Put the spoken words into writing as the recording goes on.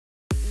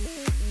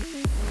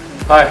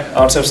Hi,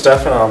 I'm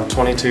Stefan. I'm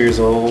 22 years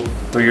old,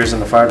 3 years in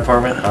the fire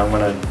department. I'm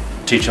going to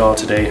teach y'all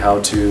today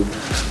how to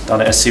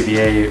don an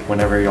SCBA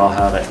whenever y'all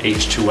have an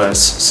H2S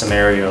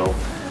scenario,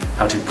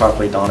 how to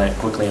properly don it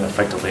quickly and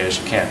effectively as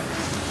you can.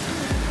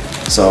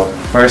 So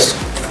first,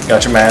 you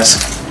got your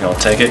mask. You'll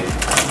take it,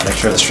 make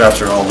sure the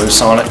straps are all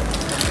loose on it.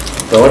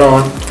 Throw it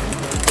on.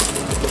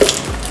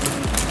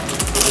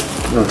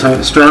 You'll tighten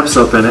the straps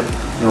up in it.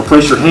 You'll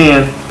place your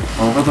hand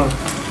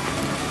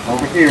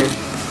over here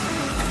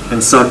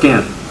and suck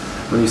in.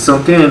 When you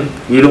suck in,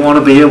 you don't want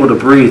to be able to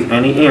breathe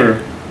any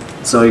air,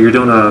 so you're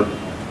doing a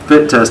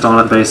fit test on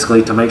it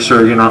basically to make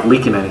sure you're not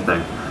leaking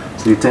anything.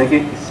 So you take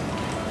it,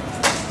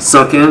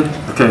 suck in,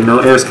 okay, no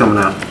air's coming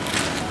out.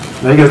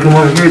 Now you're going to come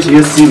over here to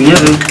your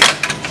SCBA.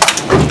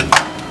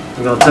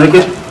 You're going to take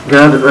it,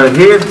 grab it right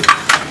here,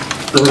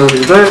 put it over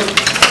your back,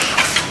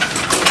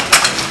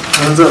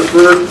 hands up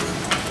good,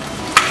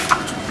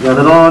 got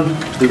it on,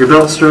 do your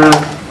belt strap,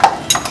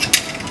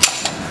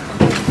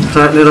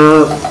 tighten it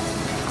up.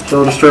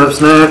 Shoulder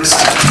straps next.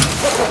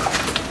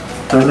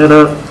 Tighten it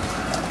up.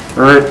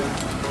 Alright,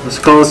 let's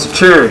call this a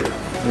cherry.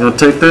 You're going to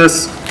take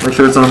this, make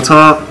sure it's on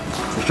top,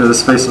 make sure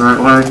this is facing the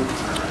right way.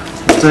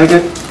 You take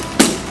it,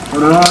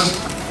 put it on,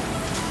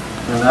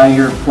 and now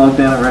you're plugged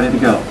in and ready to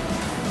go.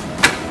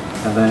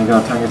 And then you're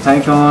going to turn your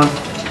tank on,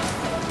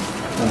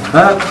 and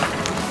that,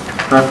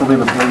 preferably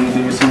before you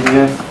do your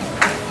CBA.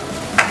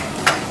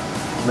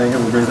 And then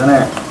you'll be breathing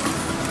air.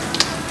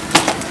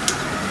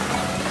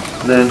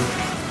 Then,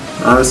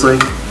 obviously,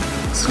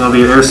 it's going to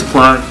be an air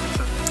supply.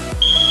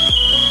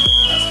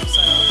 That's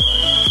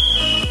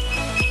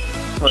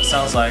what it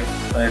sounds like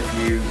if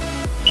you're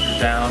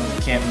down,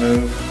 you can't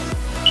move,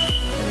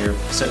 and you're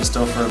sitting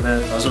still for a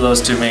bit. Those are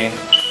those two mean.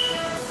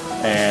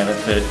 And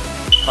if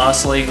I'm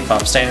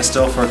standing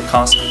still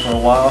constantly for a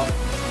while,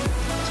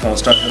 it's going to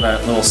start doing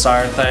that little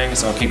siren thing.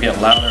 It's going to keep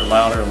getting louder,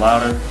 louder,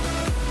 louder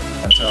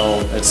until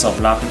it's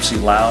obnoxiously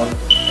loud.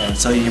 And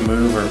until you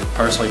move or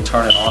personally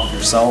turn it off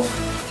yourself,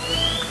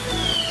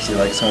 see,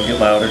 like, it's going to get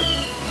louder.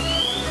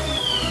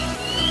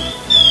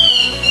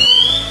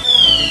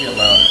 Get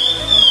louder.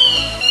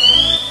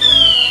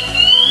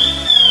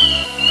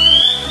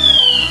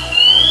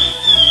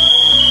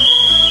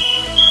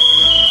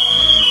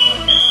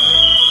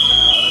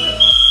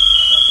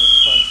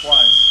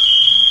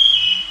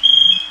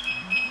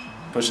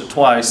 Push it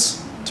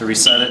twice to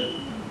reset it.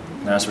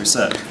 Now it's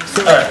reset.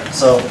 Alright,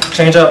 so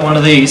change out one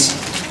of these.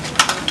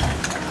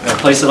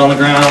 Place it on the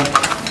ground.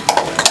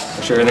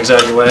 Make sure everything's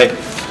out of your way.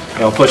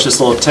 You'll push this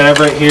little tab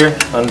right here,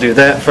 undo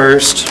that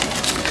first.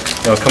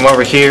 You'll come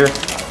over here.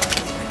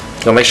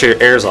 You'll make sure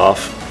your air's off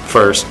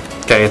first.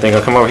 Okay, then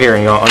you'll come over here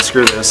and you'll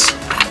unscrew this.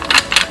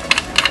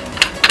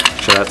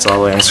 Make sure that's all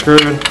the way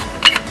unscrewed.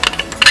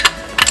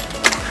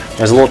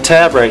 There's a little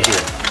tab right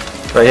here.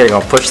 Right here, you're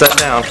going to push that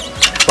down.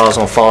 The bottle's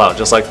going to fall out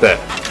just like that.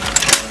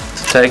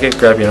 So take it,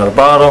 grab you another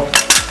bottle,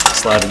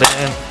 slide it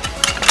in.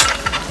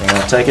 You're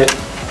going to take it.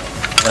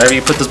 Whenever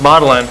you put this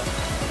bottle in,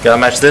 you got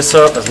to match this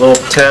up. There's a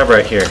little tab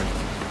right here.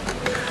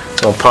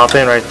 It'll pop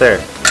in right there,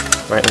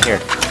 right in here.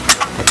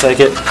 I'll take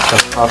it,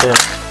 pop in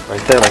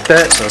right there like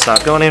that, so it's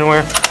not going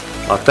anywhere.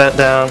 Lock that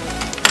down.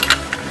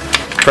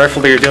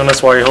 Preferably you're doing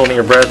this while you're holding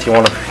your breath. You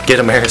want to get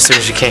them air as soon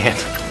as you can.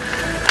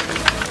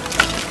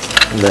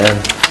 And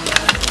then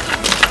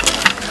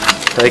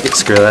take it,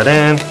 screw that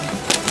in,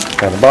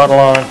 got the bottle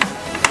on.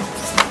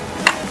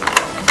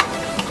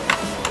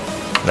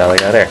 Now we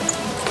got air.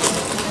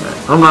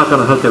 I'm not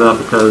going to hook it up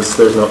because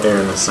there's no air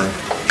in this thing.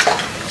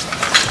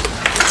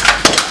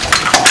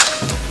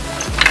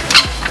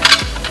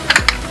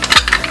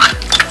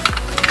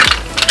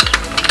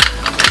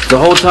 The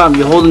whole time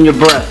you're holding your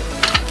breath.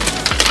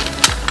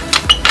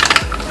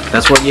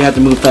 That's why you have to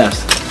move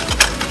fast.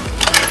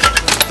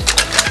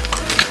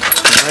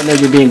 Right now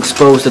you're being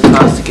exposed to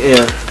toxic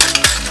air.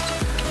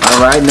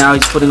 Alright, now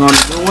he's putting on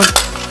the new one.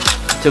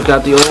 He took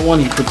out the old one,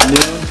 he put the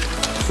new one.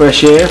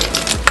 Fresh air.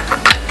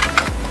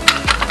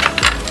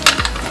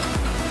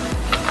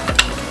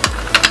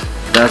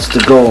 That's the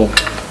goal.